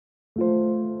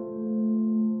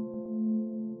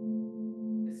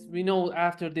we know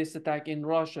after this attack in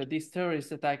Russia, this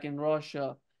terrorist attack in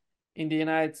Russia, in the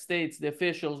United States, the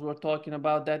officials were talking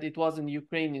about that it wasn't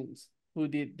Ukrainians who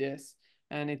did this,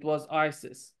 and it was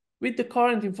ISIS. With the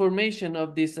current information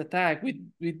of this attack, with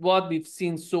what we've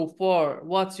seen so far,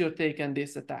 what's your take on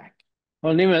this attack?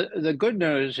 Well, Nima, the good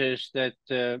news is that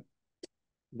the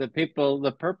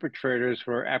perpetrators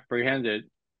were apprehended.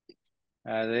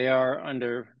 They are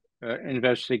under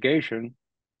investigation,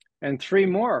 and 3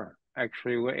 more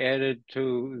actually were added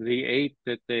to the 8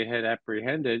 that they had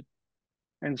apprehended.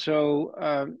 And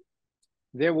so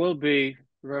there will be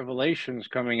revelations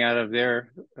coming out of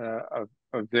their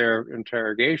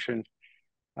interrogation.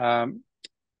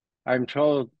 I'm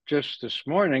told just this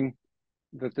morning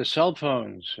that the cell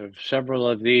phones of several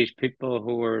of these people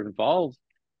who were involved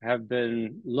have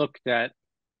been looked at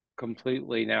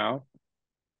completely now,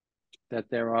 that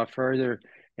there are further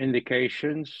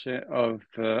indications of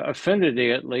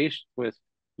affinity, at least, with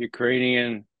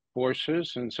Ukrainian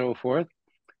forces and so forth,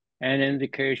 and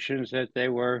indications that they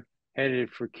were headed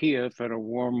for Kiev and a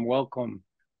warm welcome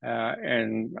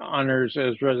and honors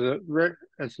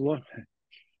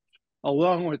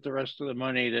along with the rest of the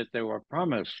money that they were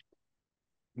promised.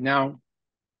 Now,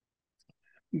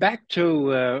 back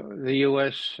to the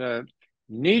U.S.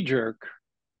 Knee-jerk,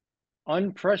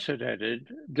 unprecedented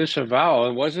disavowal.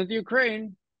 It wasn't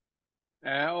Ukraine.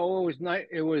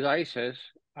 It was ISIS.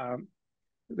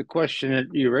 The question that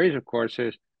you raise, of course,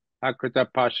 is how could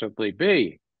that possibly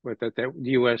be? That the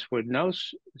U.S. would know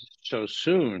so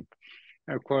soon.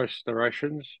 And of course, the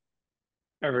Russians,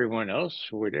 everyone else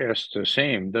would ask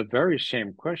the very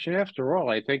same question. After all,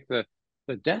 I think the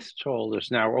death toll is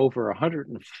now over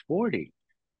 140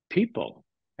 people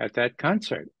at that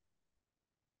concert.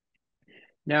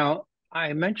 Now,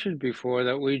 I mentioned before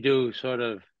that we do sort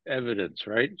of evidence,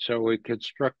 right? So we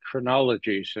construct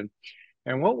chronologies.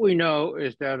 And what we know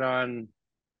is that on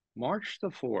March the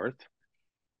 4th,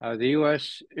 the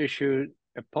U.S. issued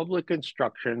a public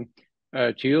instruction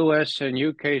to U.S. and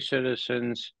U.K.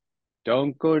 citizens,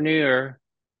 don't go near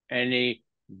any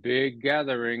big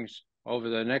gatherings over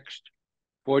the next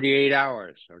 48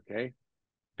 hours, okay?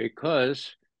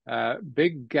 Because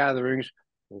big gatherings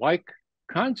like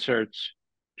concerts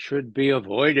should be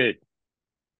avoided,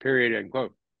 period, end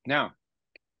quote. Now,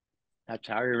 that's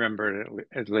how I remember it,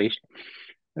 at least.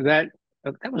 That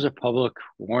was a public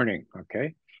warning,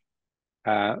 okay?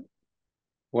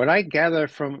 What I gather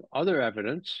from other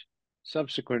evidence,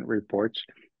 subsequent reports,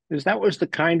 is that was the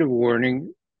kind of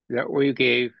warning that we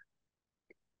gave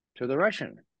to the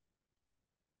Russian.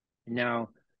 Now,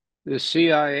 the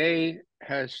CIA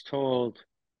has told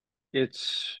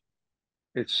its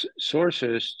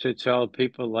sources to tell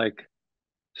people like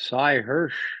Cy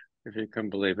Hirsch, if you can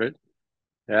believe it,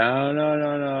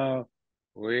 no,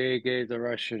 we gave the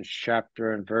Russians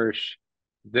chapter and verse.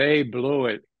 They blew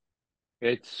it.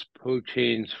 It's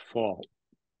Putin's fault.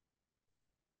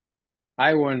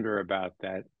 I wonder about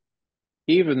that.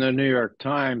 Even the New York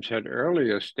Times had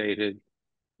earlier stated,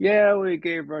 yeah, we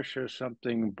gave Russia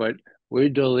something, but we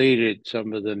deleted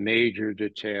some of the major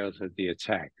details of the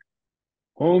attack.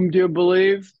 Whom do you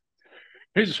believe?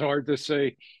 It's hard to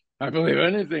say I believe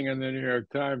anything in the New York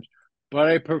Times, but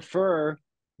I prefer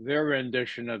their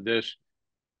rendition of this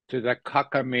to the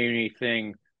cockamamie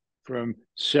thing from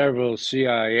several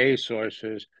CIA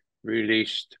sources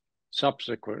released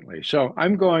subsequently. So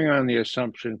I'm going on the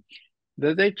assumption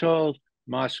that they told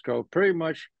Moscow pretty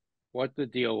much what the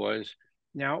deal was.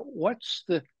 Now, what's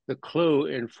the clue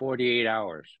in 48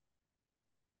 hours?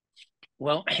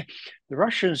 Well, the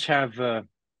Russians have a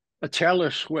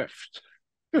Taylor Swift.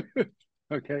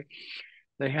 Okay.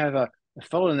 They have a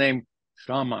fellow named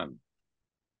Shaman.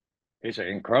 He's an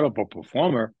incredible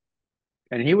performer.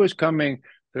 And he was coming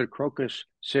to Crocus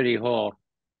City Hall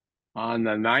on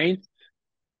the 9th.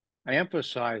 I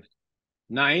emphasize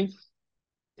 9th,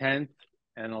 10th,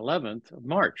 and 11th of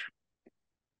March.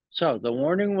 So the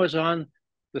warning was on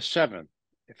the 7th.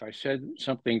 If I said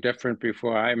something different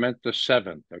before, I meant the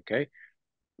 7th, okay?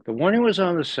 The warning was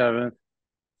on the 7th,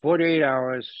 48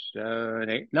 hours, 7,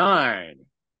 8, 9.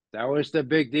 That was the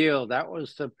big deal. That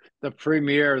was the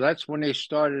premiere. That's when he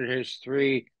started his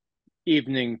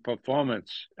 3-evening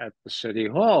performance at the City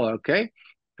Hall, okay?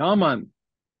 Come on.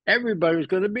 Everybody was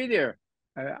going to be there.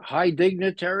 High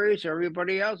dignitaries,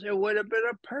 everybody else. It would have been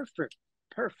a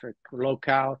perfect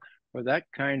locale for that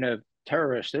kind of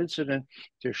terrorist incident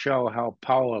to show how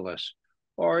powerless,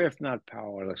 or if not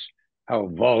powerless, how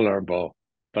vulnerable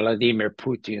Vladimir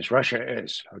Putin's Russia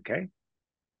is, okay?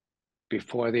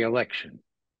 Before the election.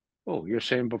 Oh, you're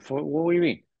saying before? What do you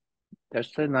mean?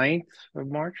 That's the 9th of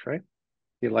March, right?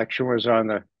 The election was on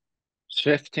the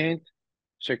 15th.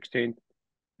 16th,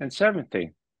 and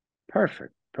 17th.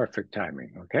 Perfect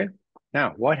timing, okay?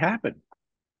 Now, what happened?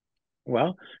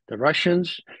 Well, the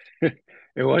Russians, it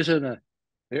wasn't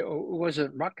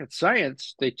rocket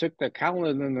science. They took the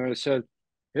calendar and they said,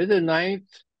 here's the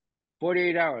 9th,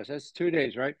 48 hours. That's 2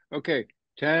 days, right? Okay,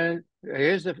 10,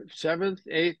 here's the 7th,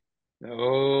 8th.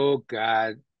 Oh,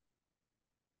 God.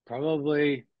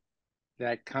 Probably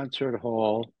that concert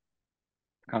hall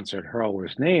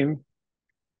was named.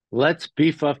 Let's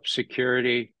beef up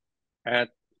security at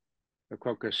the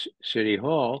Crocus City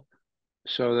Hall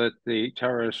so that the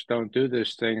terrorists don't do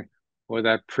this thing or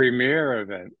that premiere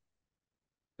event,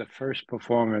 the first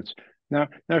performance. Now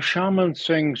Shaman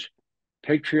sings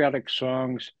patriotic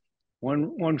songs.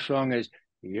 One song is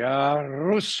 "Ya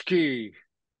Ruski,"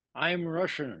 I'm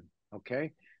Russian,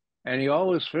 okay, and he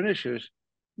always finishes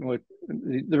with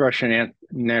the Russian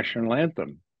national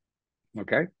anthem,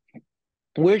 okay,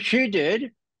 which he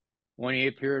did when he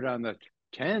appeared on the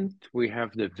 10th. We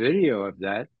have the video of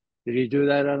that. Did he do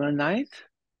that on the 9th?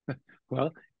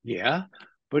 Well, yeah,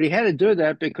 but he had to do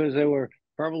that because there were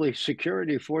probably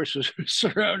security forces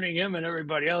surrounding him and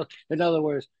everybody else. In other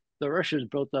words, the Russians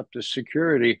built up the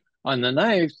security on the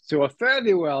 9th to a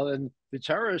fairly well, and the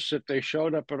terrorists, if they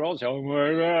showed up at all, say, oh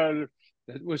my God,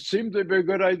 it would seem to be a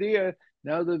good idea.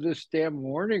 Now that this damn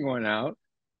warning went out,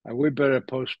 we better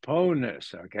postpone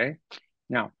this, okay?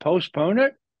 Now, postpone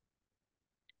it?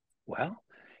 Well,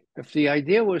 if the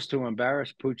idea was to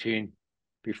embarrass Putin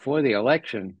before the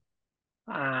election,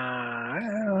 well,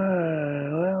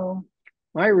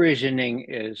 my reasoning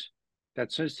is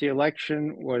that since the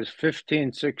election was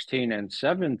 15, 16, and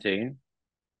 17,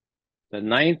 the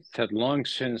 9th had long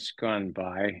since gone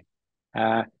by.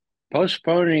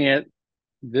 Postponing it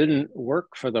didn't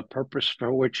work for the purpose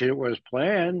for which it was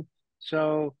planned.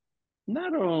 So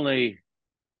not only,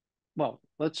 well,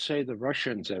 let's say the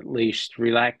Russians at least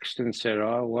relaxed and said,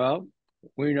 oh, well,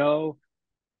 we know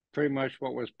pretty much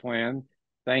what was planned.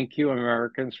 Thank you,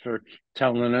 Americans, for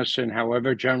telling us in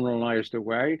however generalized a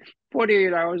way.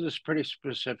 48 hours is pretty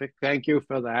specific. Thank you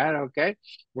for that. Okay.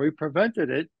 We prevented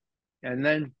it. And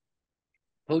then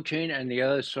Putin and the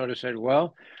others sort of said,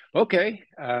 well, okay,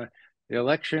 the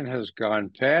election has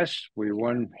gone past. We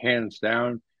won hands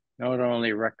down, not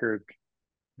only record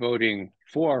voting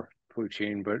for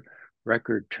Putin, but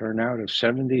record turnout of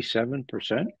 77%.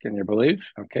 Can you believe?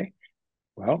 Okay.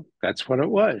 Well, that's what it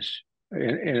was in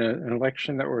an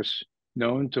election that was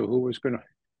known who was going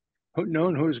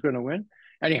to win.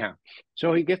 Anyhow,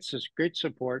 so he gets this great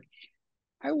support.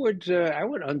 I would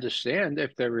understand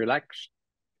if they relaxed,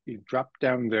 you dropped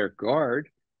down their guard,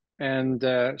 and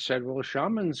said, "Well,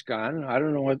 Shaman's gone. I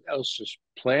don't know what else is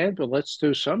planned, but let's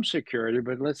do some security.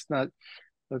 But let's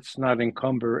not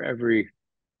encumber every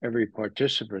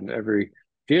participant, every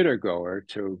theater goer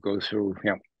to go through,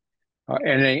 you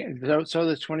know." So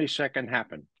the 22nd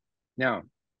happened. Now,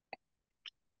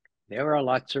 there are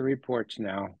lots of reports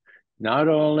now, not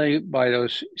only by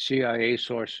those CIA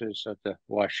sources at the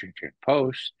Washington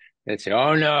Post that say,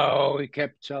 oh no, we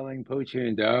kept telling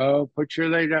Putin, don't put your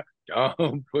leg down,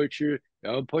 don't put your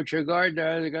guard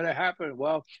down, it's gonna happen.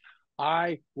 Well,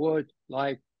 I would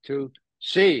like to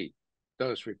see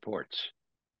those reports.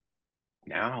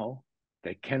 Now,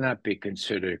 they cannot be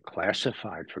considered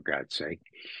classified, for God's sake.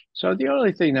 So the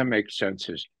only thing that makes sense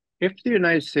is if the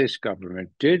United States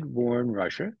government did warn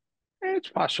Russia, and it's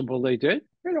possible they did,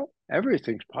 you know,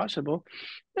 everything's possible,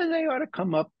 then they ought to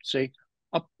come up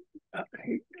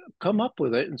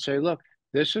with it and say, look,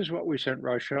 this is what we sent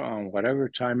Russia on whatever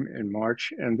time in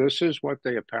March, and this is what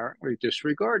they apparently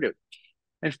disregarded.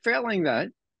 And failing that,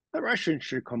 the Russians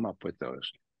should come up with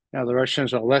those. Now, the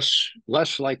Russians are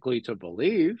less likely to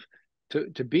believe,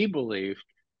 to be believed,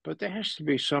 but there has to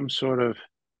be some sort of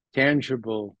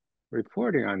tangible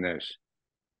reporting on this.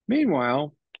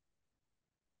 Meanwhile,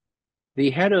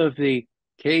 the head of the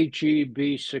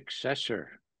KGB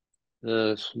successor,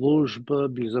 the Sluzhba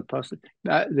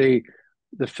Bezopasnosti,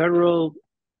 the Federal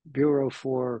Bureau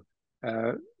for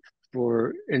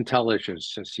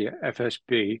Intelligence, that's the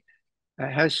FSB,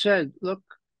 has said, look,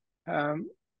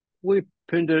 we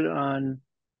pinned it on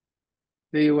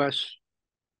the U.S.,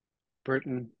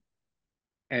 Britain,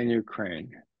 and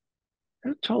Ukraine.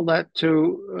 I told that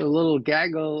to a little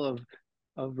gaggle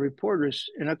of reporters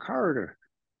in a corridor.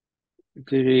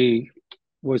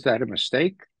 Was that a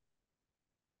mistake?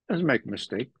 Doesn't make a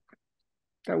mistake.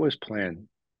 That was planned.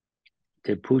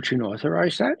 Did Putin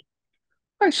authorize that?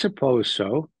 I suppose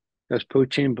so. Does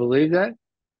Putin believe that?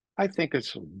 I think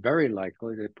it's very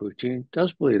likely that Putin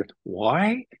does believe it.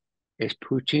 Why is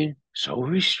Putin so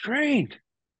restrained?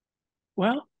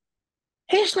 Well,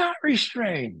 he's not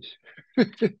restrained.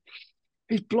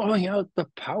 He's blowing out the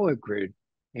power grid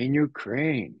in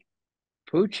Ukraine.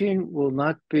 Putin will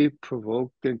not be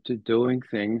provoked into doing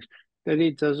things that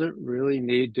he doesn't really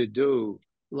need to do,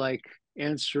 like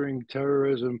answering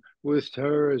terrorism with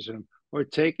terrorism or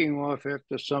taking off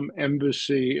after some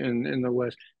embassy in the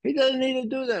West. He doesn't need to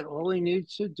do that. All he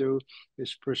needs to do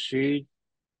is proceed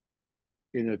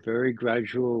in a very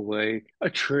gradual way,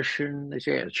 attrition, they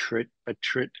say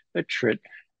attrit,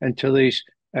 until he's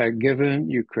given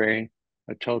Ukraine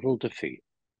a total defeat.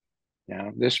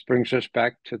 Now, this brings us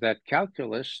back to that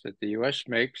calculus that the U.S.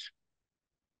 makes.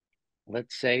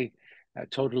 Let's say a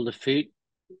total defeat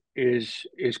is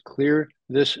clear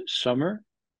this summer.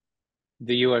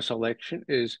 The U.S. election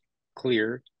is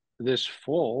clear this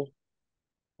fall.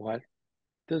 What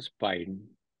does Biden,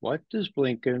 what does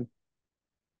Blinken,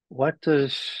 what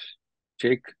does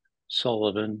Jake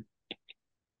Sullivan,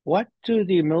 what do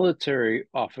the military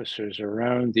officers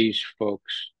around these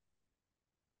folks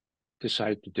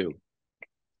decide to do?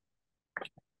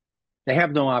 They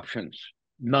have no options,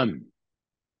 none.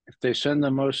 If they send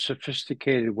the most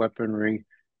sophisticated weaponry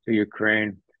to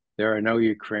Ukraine, there are no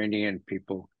Ukrainian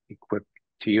people equipped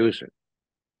to use it.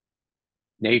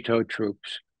 NATO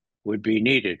troops would be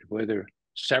needed, whether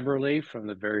severally from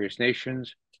the various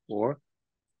nations or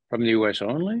from the US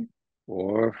only,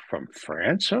 or from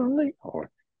France only,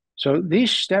 or so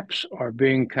these steps are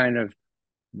being kind of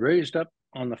raised up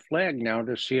on the flag now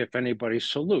to see if anybody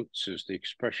salutes, is the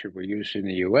expression we use in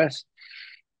the US.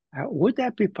 Would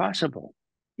that be possible?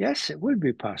 Yes, it would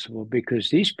be possible because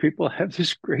these people have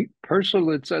this great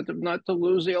personal incentive not to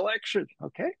lose the election.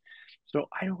 Okay. So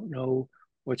I don't know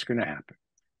what's going to happen.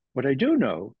 What I do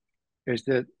know is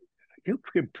that you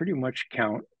can pretty much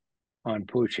count on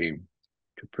Putin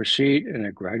to proceed in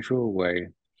a gradual way,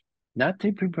 not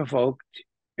to be provoked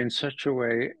in such a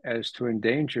way as to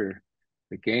endanger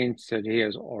the gains that he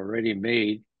has already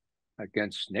made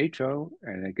against NATO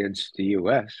and against the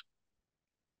US.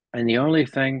 And the only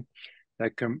thing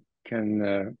that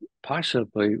can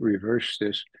possibly reverse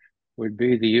this would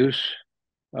be the use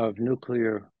of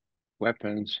nuclear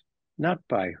weapons, not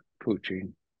by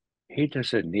Putin. He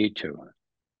doesn't need to,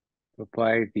 but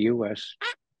by the US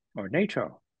or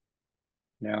NATO.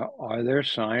 Now, are there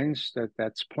signs that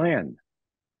that's planned?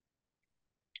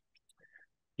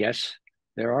 Yes,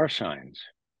 there are signs.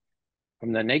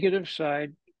 From the negative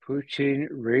side, Putin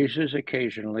raises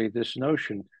occasionally this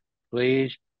notion,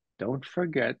 please don't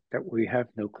forget that we have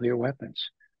nuclear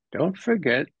weapons. Don't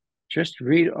forget, just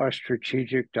read our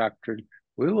strategic doctrine.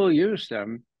 We will use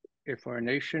them if our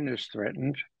nation is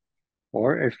threatened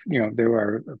or if there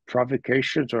are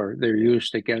provocations or they're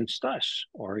used against us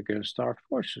or against our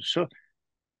forces. So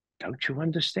don't you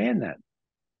understand that?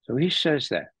 So he says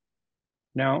that.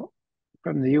 Now,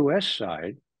 from the US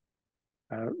side,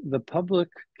 the public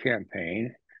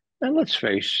campaign, and let's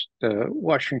face the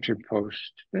Washington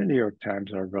Post, the New York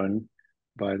Times are run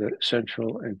by the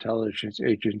Central Intelligence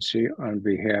Agency on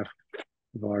behalf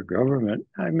of our government.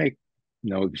 I make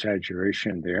no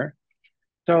exaggeration there.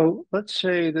 So let's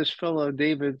say this fellow,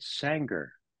 David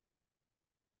Sanger.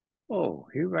 Oh,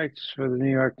 he writes for the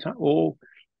New York Times. Oh,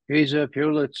 he's a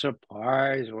Pulitzer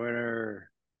Prize winner.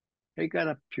 He got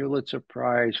a Pulitzer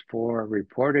Prize for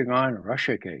reporting on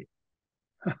Russiagate.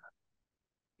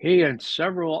 He and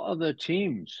several other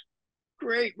teams.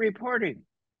 Great reporting.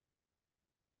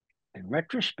 In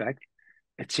retrospect,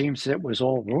 it seems that it was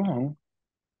all wrong.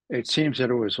 It seems that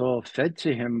it was all fed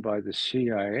to him by the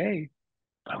CIA.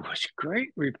 But it was great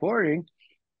reporting.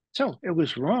 So it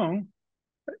was wrong.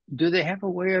 Do they have a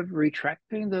way of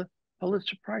retracting the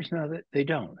Pulitzer Prize? No, they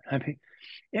don't. I mean,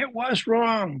 it was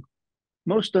wrong.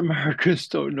 Most Americans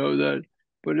don't know that,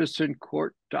 but it's in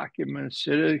court documents.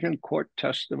 It is in court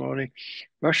testimony.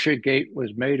 Russiagate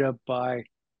was made up by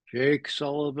Jake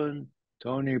Sullivan,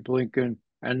 Tony Blinken,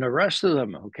 and the rest of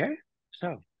them, okay?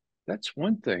 So that's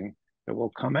one thing that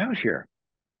will come out here.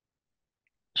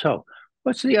 So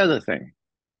what's the other thing?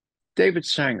 David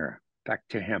Sanger, back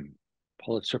to him,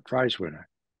 Pulitzer Prize winner.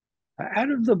 Out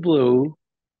of the blue,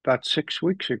 about 6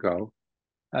 weeks ago,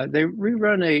 they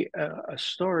rerun a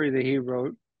story that he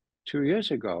wrote 2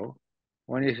 years ago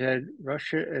when he said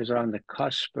Russia is on the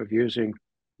cusp of using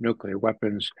nuclear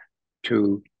weapons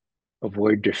to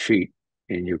avoid defeat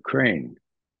in Ukraine.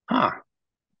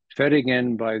 Fitting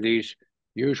in by these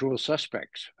usual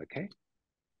suspects, okay?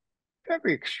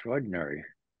 Very extraordinary.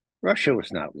 Russia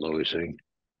was not losing.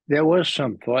 There was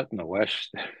some thought in the West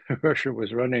that Russia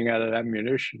was running out of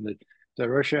ammunition, that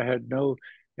Russia had no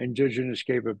indigenous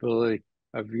capability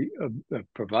of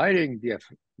providing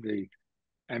the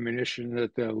ammunition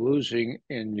that they're losing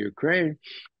in Ukraine.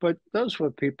 But those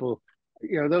were people,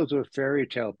 those were fairy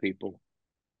tale people.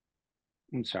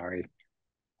 I'm sorry.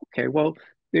 Okay, well,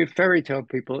 the fairy tale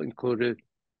people included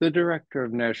the director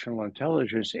of national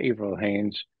intelligence, Avril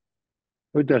Haines,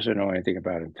 who doesn't know anything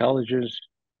about intelligence,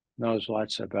 knows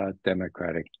lots about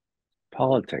democratic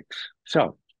politics.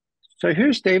 So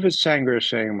here's David Sanger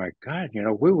saying, my God,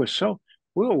 we were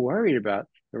worried about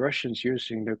the Russians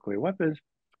using nuclear weapons.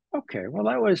 Okay, well,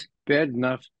 that was bad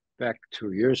enough back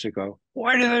 2 years ago.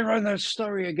 Why do they run that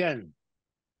story again?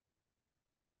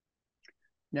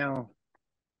 Now,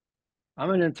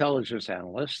 I'm an intelligence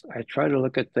analyst. I try to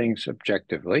look at things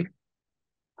objectively.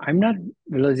 I'm not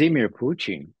Vladimir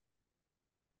Putin.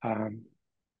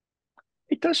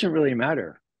 It doesn't really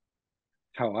matter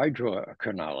how I draw a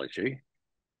chronology.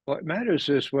 What matters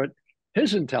is what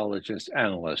his intelligence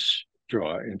analysts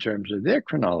draw in terms of their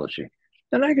chronology.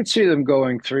 And I could see them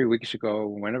going 3 weeks ago,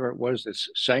 whenever it was this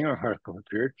Sanger article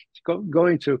appeared,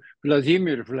 going to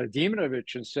Vladimir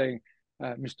Vladimirovich and saying,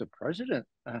 Mr. President,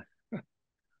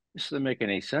 this doesn't make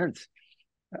any sense.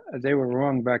 They were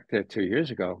wrong back there 2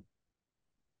 years ago.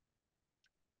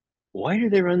 Why do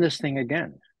they run this thing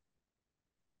again?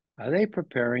 Are they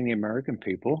preparing the American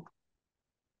people?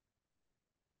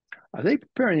 Are they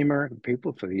preparing the American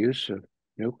people for the use of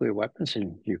nuclear weapons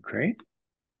in Ukraine?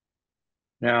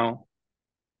 Now,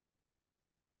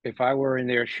 if I were in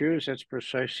their shoes, that's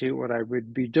precisely what I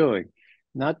would be doing.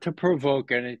 Not to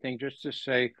provoke anything, just to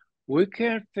say, we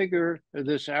can't figure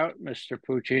this out, Mr.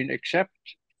 Putin, except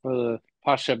for the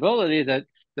possibility that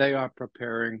they are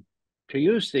preparing to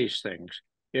use these things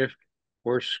if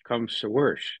worse comes to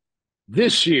worse.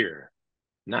 This year,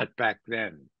 not back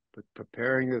then, but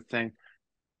preparing the thing.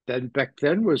 Then back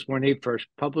then was when he first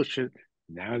published it.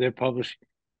 Now they're publishing.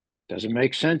 Doesn't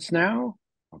make sense now?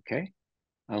 Okay.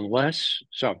 Unless,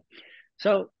 so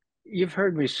you've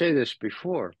heard me say this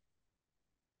before,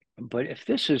 but if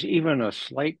this is even a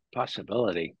slight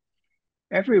possibility,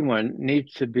 everyone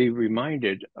needs to be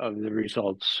reminded of the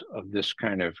results of this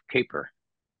kind of caper.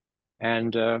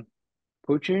 And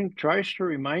Putin tries to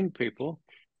remind people,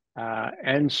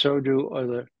 and so do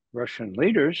other Russian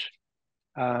leaders.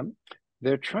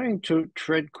 They're trying to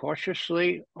tread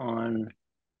cautiously on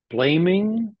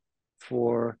blaming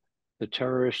for the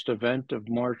terrorist event of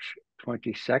March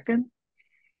 22nd.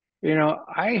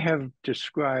 I have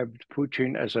described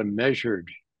Putin as a measured,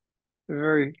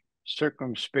 very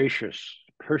circumspacious,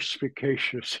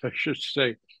 perspicacious, I should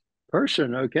say,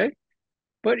 person, okay?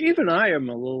 But even I am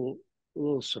a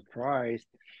little surprised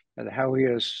at how he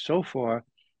has so far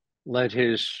let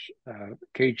his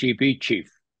KGB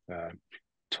chief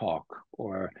talk,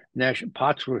 or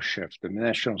Patrushev, the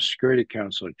National Security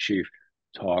Council chief,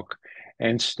 talk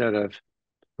instead of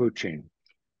Putin.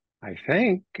 I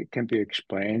think it can be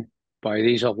explained by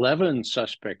these 11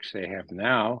 suspects they have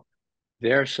now,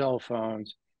 their cell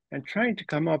phones, and trying to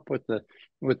come up with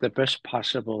the best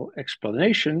possible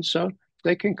explanation so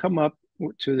they can come up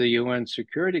to the UN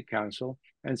Security Council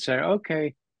and say,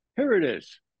 okay, here it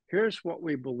is. Here's what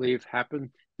we believe happened.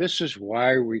 This is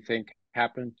why we think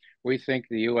happened. We think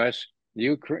the US,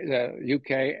 the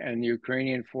UK, and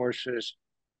Ukrainian forces,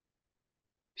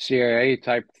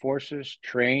 CIA-type forces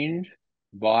trained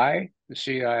by the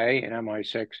CIA and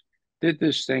MI6, did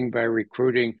this thing by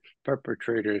recruiting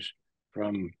perpetrators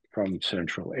from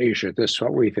Central Asia. This is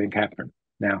what we think happened.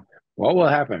 Now, what will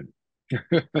happen?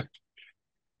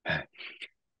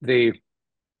 The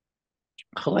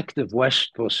collective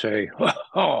West will say,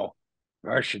 oh,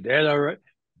 Russia, there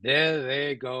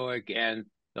they go again,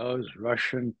 those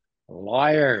Russian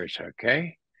liars,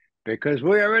 okay? Because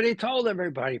we already told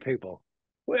everybody, people.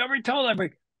 We already told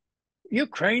everybody.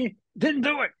 Ukraine didn't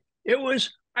do it. It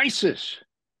was ISIS.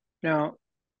 Now,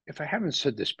 if I haven't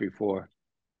said this before,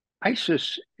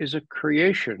 ISIS is a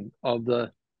creation of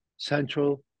the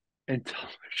Central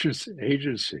Intelligence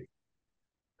Agency.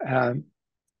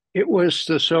 It was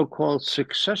the so-called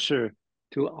successor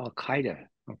to Al-Qaeda,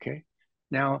 okay?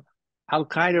 Now,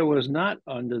 Al-Qaeda was not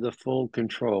under the full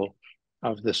control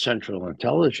of the Central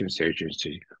Intelligence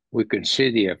Agency. We can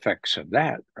see the effects of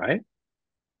that, right?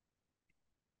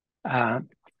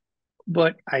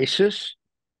 But ISIS,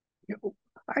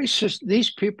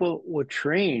 these people were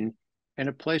trained in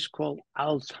a place called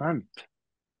Al-Tanf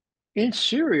in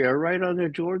Syria, right on the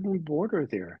Jordan border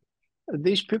there.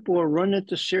 These people were run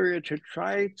into Syria to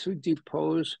try to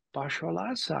depose Bashar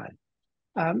al-Assad.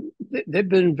 They've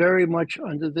been very much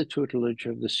under the tutelage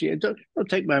of the CIA. Don't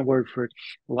take my word for it.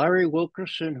 Larry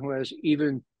Wilkerson, who has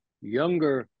even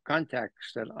younger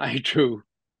contacts than I do,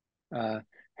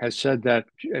 has said that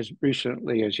as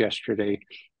recently as yesterday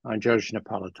on Judge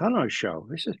Napolitano's show.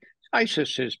 He says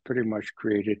ISIS is pretty much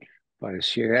created by the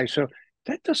CIA. So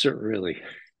that doesn't really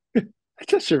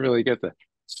get the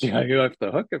You're off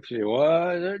the hook if you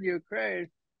was in Ukraine.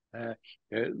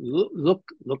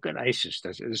 Look at ISIS.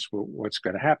 This is what's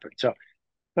going to happen.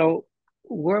 So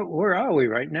where are we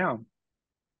right now?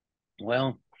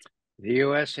 Well, the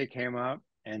USA came out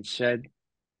and said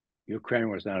Ukraine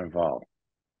was not involved.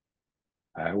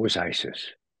 It was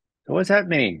ISIS. So what does that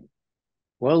mean?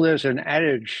 Well, there's an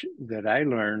adage that I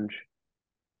learned.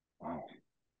 Wow,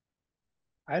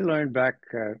 I learned back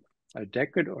a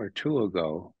decade or two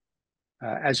ago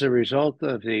as a result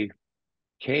of the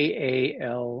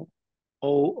KAL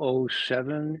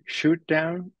 007 shoot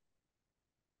down.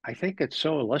 I think it's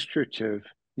so illustrative,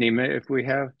 Nima. If we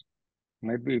have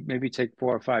maybe take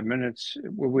 4 or 5 minutes,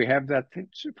 will we have that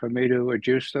for me to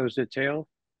adjust those details?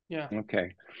 Yeah.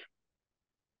 Okay.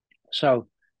 So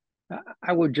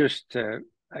I would just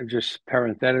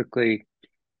parenthetically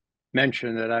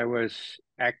mention that I was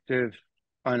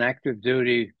on active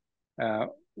duty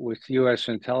with U.S.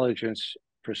 intelligence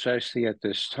precisely at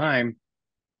this time.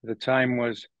 The time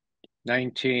was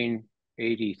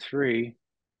 1983.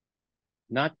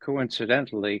 Not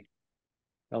coincidentally,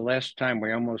 the last time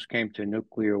we almost came to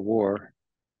nuclear war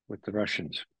with the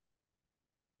Russians.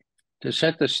 To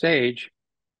set the stage,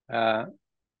 the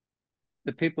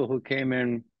people who came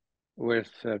in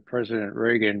with President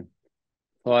Reagan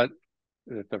thought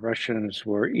that the Russians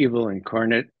were evil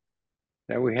incarnate,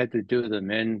 that we had to do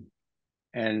them in,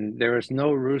 and there was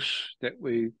no ruse that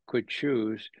we could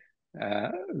choose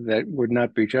that would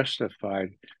not be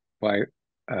justified by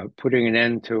putting an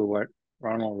end to what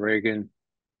Ronald Reagan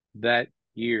that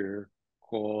year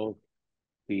called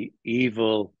the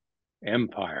evil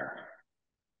empire.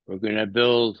 We're going to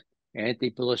build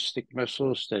anti-ballistic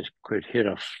missiles that could hit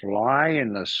a fly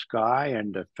in the sky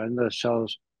and defend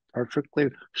themselves perfectly.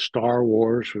 Star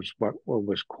Wars was what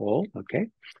was called, okay?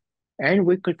 And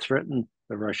we could threaten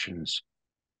the Russians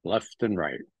left and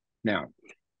right. Now,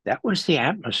 that was the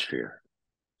atmosphere.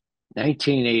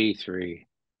 1983,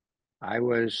 I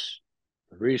was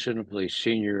a reasonably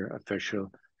senior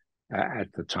official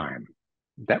at the time.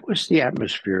 That was the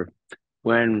atmosphere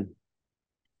when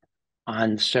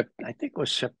I think it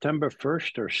was September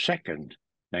 1st or 2nd,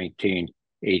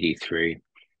 1983,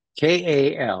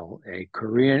 KAL, a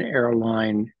Korean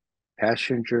airline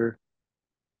passenger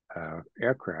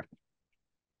aircraft,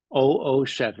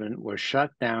 007, was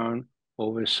shot down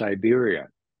over Siberia.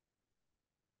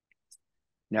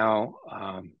 Now,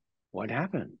 what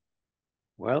happened?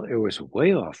 Well, it was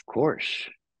way off course.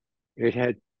 It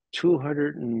had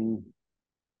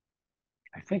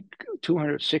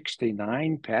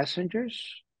 269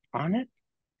 passengers on it.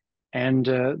 And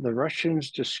the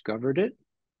Russians discovered it,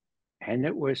 and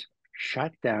it was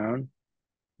shot down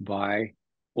by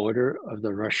order of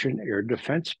the Russian air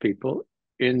defense people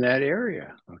in that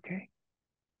area, okay?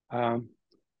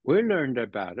 We learned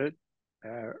about it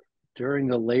during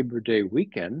the Labor Day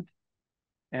weekend,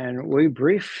 and we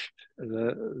briefed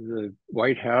the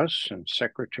White House and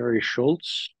Secretary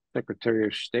Shultz, Secretary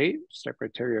of State,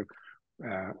 Secretary of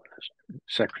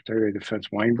Defense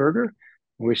Weinberger.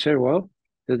 And we said, well,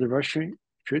 did the Russians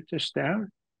shoot this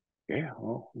down? Yeah,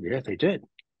 well, yeah, they did.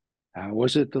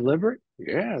 Was it deliberate?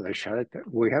 Yeah, they shot it down.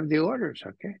 We have the orders,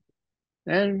 okay?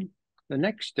 Then the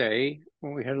next day,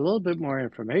 when we had a little bit more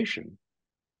information,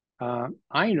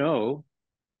 I know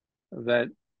that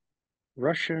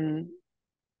Russian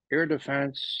air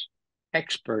defense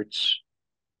experts,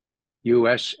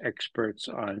 U.S. experts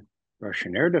on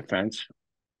Russian air defense,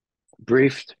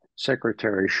 briefed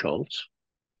Secretary Shultz,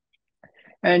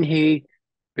 and he,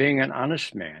 being an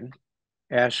honest man,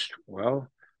 asked, well,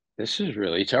 this is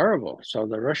really terrible. So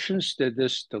the Russians did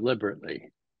this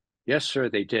deliberately. Yes, sir,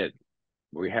 they did.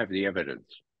 We have the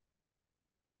evidence.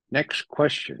 Next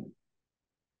question.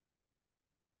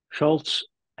 Shultz,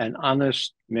 an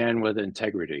honest man with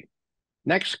integrity.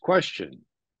 Next question.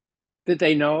 Did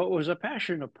they know it was a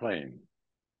Passenger plane?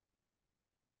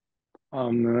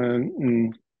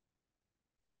 It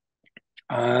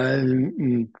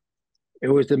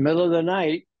was the middle of the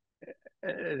night.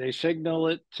 They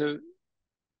signaled it to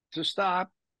stop.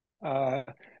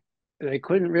 They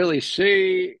couldn't really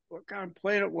see what kind of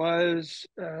plane it was,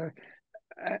 and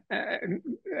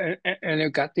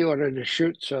it got the order to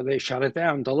shoot, so they shot it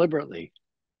down deliberately.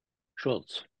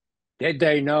 Schultz, did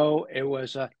they know it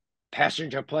was a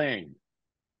passenger plane?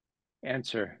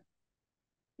 Answer,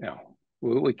 no,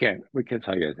 we can't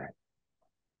tell you that.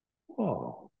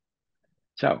 Oh,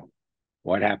 so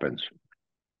what happens?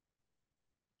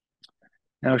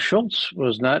 Now, Schultz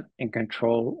was not in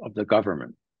control of the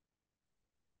government.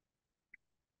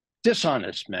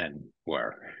 Dishonest men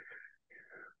were.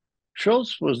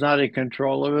 Schultz was not in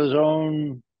control of his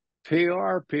own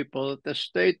PR people at the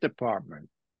State Department.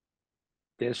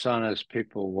 dishonest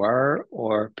people were,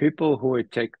 or people who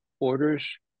would take orders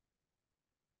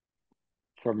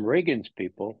from Reagan's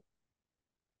people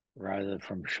rather than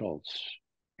from Schultz.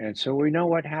 And so we know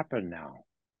what happened now.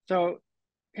 So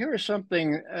here is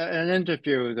something, an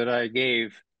interview that I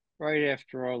gave right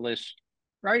after all this,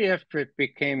 right after it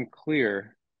became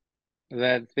clear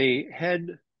that the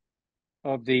head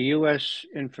of the U.S.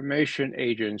 Information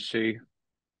Agency,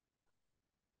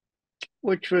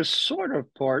 which was sort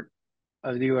of part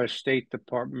of the U.S. State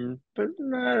Department, but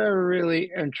not a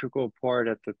really integral part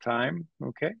at the time,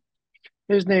 okay?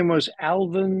 His name was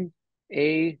Alvin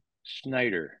A.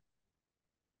 Snyder.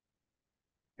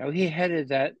 Now, he headed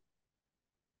that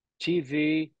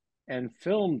TV and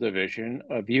film division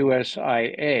of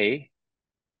USIA,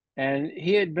 and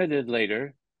he admitted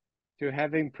later to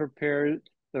having prepared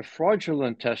the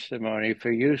fraudulent testimony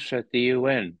for use at the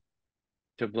UN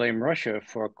to blame Russia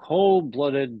for a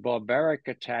cold-blooded, barbaric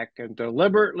attack and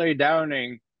deliberately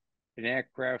downing an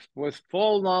aircraft with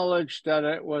full knowledge that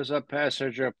it was a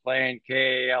passenger plane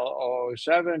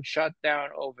KL-007 shot down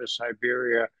over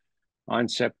Siberia on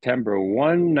September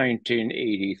 1,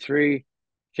 1983,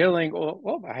 killing all,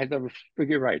 oh, I had to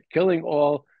figure right, killing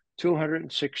all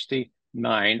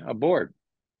 269 aboard.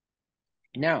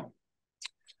 Now,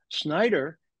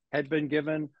 Snyder had been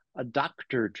given a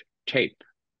doctored tape.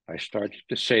 I started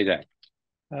to say that,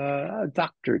 a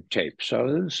doctored tape.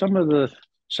 So some of the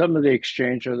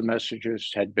exchange of the messages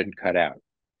had been cut out.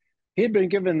 He had been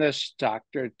given this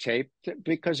doctored tape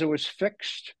because it was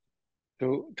fixed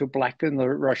to blacken the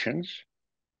Russians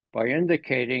by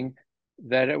indicating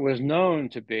that it was known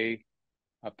to be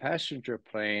a passenger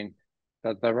plane,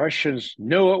 that the Russians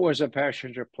knew it was a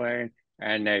passenger plane,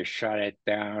 and they shot it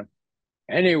down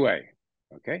anyway,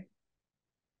 okay?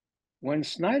 When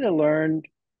Snyder learned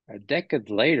a decade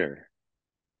later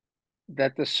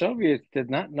that the Soviets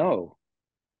did not know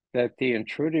that the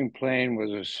intruding plane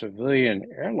was a civilian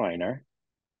airliner,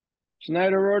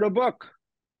 Snyder wrote a book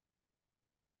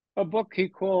he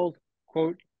called,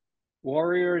 quote,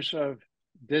 Warriors of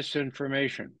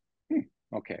Disinformation.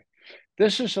 Okay.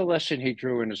 This is a lesson he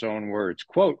drew in his own words.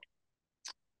 Quote,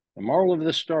 the moral of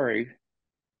the story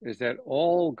is that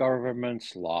all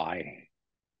governments lie,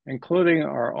 including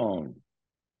our own.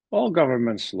 All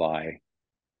governments lie.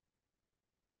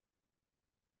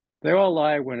 They all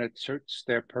lie when it suits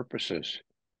their purposes.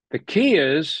 The key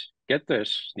is, get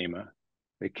this, Nima,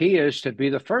 the key is to be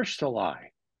the first to lie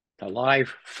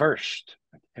first.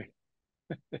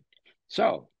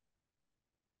 So,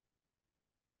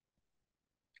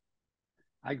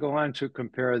 I go on to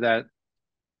compare that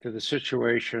to the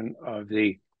situation of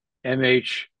the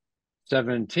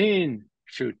MH17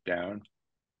 shoot down,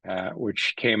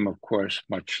 which came, of course,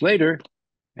 much later,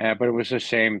 but it was the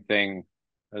same thing.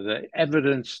 The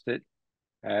evidence that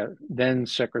then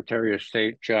Secretary of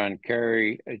State John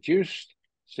Kerry adduced,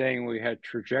 saying we had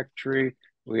trajectory,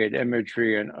 we had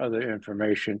imagery and other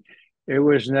information. It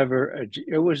was never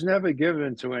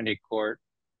given to any court.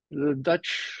 The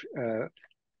Dutch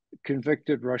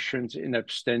convicted Russians in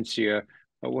absentia,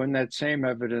 but when that same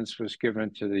evidence was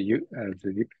given to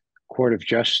the Court of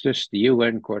Justice, the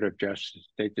UN Court of Justice,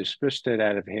 they dismissed it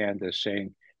out of hand as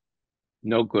saying,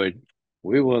 no good.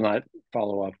 We will not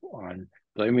follow up on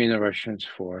blaming the Russians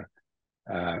for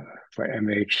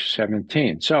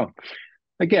MH17. So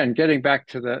again, getting back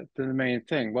to the main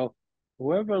thing. Well,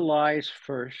 whoever lies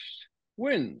first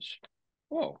wins.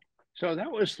 Oh, so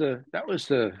that was the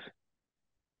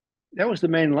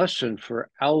main lesson for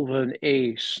Alvin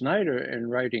A. Snyder in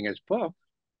writing his book.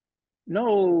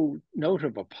 No note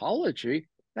of apology.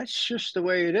 That's just the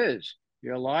way it is.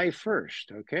 You lie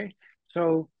first, okay?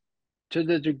 So to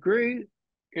the degree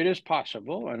it is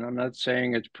possible, and I'm not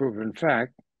saying it's proven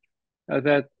fact,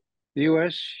 that the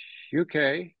US,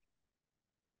 UK,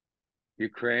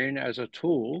 Ukraine as a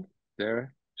tool,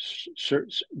 their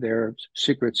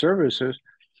secret services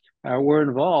were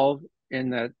involved in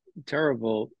that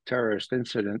terrible terrorist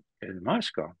incident in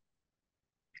Moscow.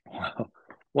 Well,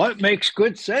 what makes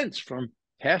good sense from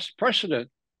past precedent?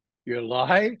 You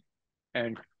lie,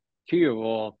 and key of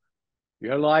all,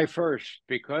 you lie first,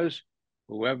 because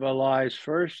whoever lies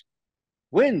first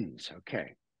wins.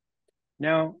 Okay.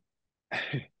 Now,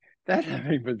 that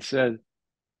having been said,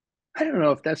 I don't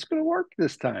know if that's going to work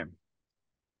this time.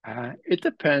 It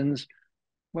depends.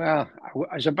 Well,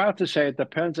 I was about to say it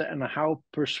depends on how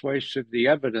persuasive the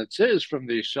evidence is from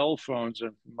these cell phones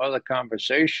and from other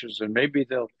conversations, and maybe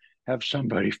they'll have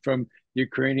somebody from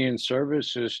Ukrainian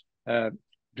services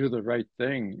do the right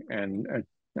thing and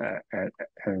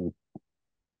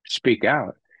speak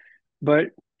out. But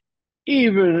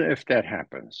even if that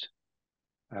happens,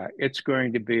 it's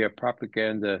going to be a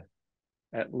propaganda,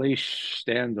 at least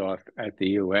standoff at the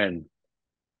UN.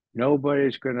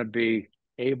 Nobody's going to be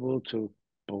able to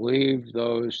believe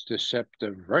those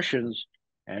deceptive Russians.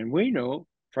 And we know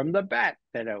from the bat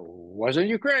that it wasn't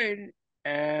Ukraine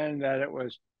and that it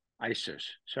was ISIS.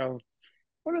 So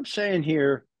what I'm saying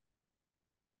here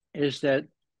is that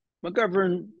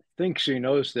McGovern thinks he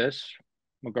knows this.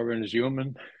 McGovern is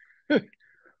human.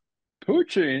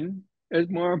 Putin is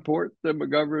more important than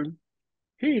McGovern.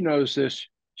 He knows this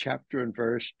chapter and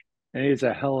verse, and he's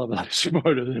a hell of a lot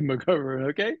smarter than McGovern,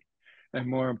 okay? And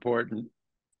more important,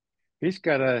 he's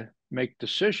got to make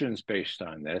decisions based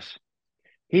on this.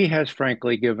 He has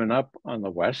frankly given up on the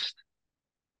West.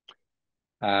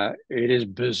 It is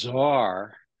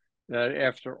bizarre that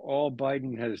after all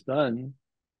Biden has done,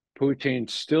 Putin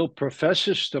still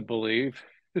professes to believe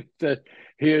that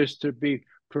he is to be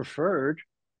preferred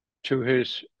to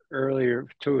his rival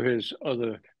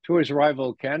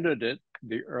candidate,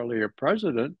 the earlier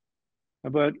president.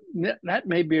 But that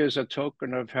may be as a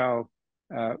token of how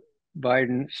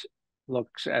Biden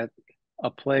looks at a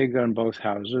plague on both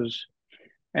houses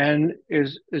and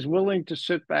is willing to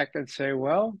sit back and say,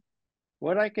 well,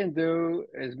 what I can do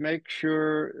is make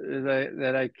sure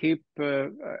that I keep a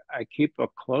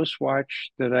close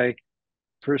watch, that I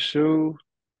pursue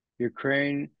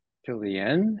Ukraine till the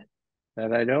end,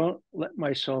 that I don't let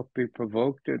myself be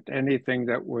provoked at anything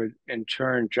that would in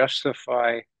turn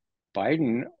justify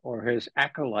Biden or his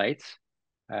acolytes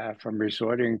from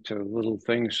resorting to little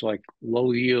things like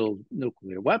low-yield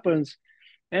nuclear weapons.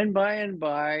 And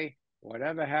by,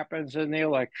 whatever happens in the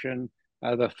election,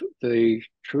 the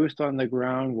truth on the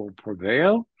ground will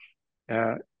prevail.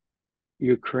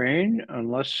 Ukraine,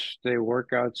 unless they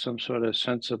work out some sort of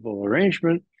sensible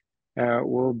arrangement,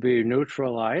 will be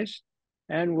neutralized,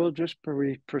 and we'll just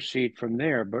proceed from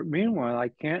there. But meanwhile, I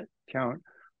can't count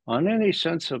on any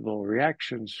sensible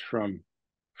reactions from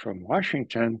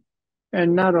Washington,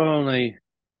 and not only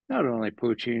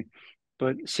Putin,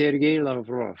 but Sergei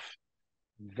Lavrov,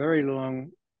 very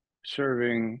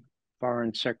long-serving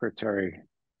foreign secretary,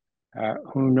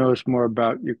 who knows more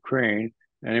about Ukraine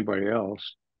than anybody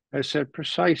else, has said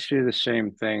precisely the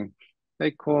same thing.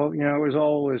 They call, it was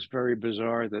always very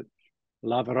bizarre that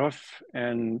Lavrov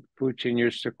and Putin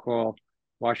used to call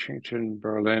Washington,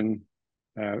 Berlin,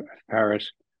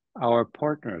 Paris, our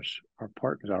partners. We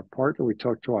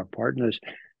talk to our partners.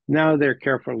 Now they're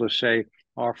careful to say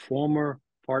our former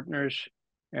partners.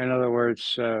 In other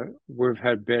words, we've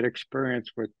had bad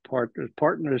experience with partners.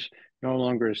 Partners no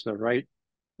longer is the right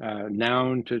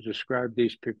noun to describe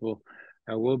these people.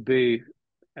 We'll be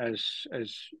as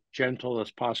gentle as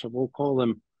possible. Call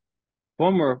them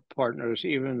former partners,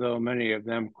 even though many of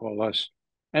them call us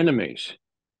enemies.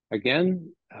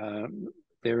 Again,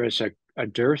 there is a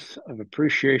dearth of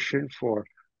appreciation for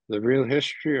the real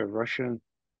history of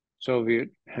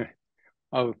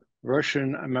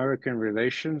Russian-American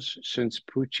relations since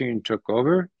Putin took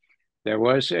over. There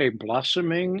was a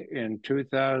blossoming in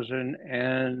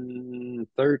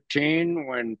 2013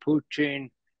 when Putin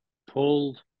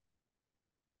pulled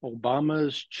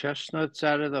Obama's chestnuts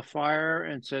out of the fire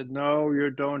and said, no, you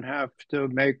don't have to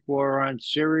make war on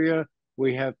Syria.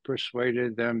 We have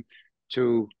persuaded them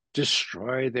to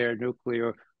destroy their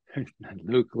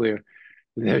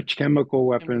their chemical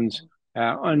weapons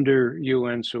under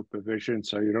UN supervision,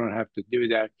 so you don't have to do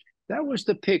that. That was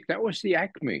the peak. That was the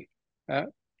acme.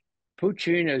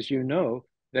 Putin, as you know,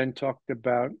 then talked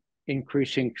about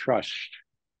increasing trust.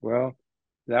 Well,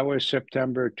 that was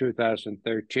September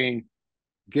 2013.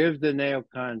 Give the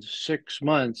neocons 6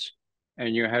 months,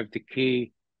 and you have the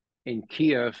key in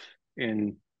Kiev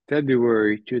in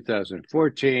February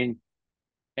 2014.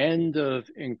 End of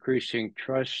increasing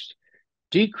trust,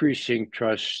 decreasing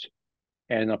trust,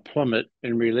 and a plummet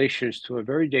in relations to a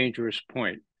very dangerous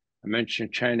point. I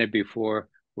mentioned China before.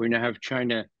 We now have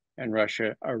China and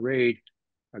Russia arrayed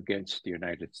against the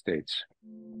United States.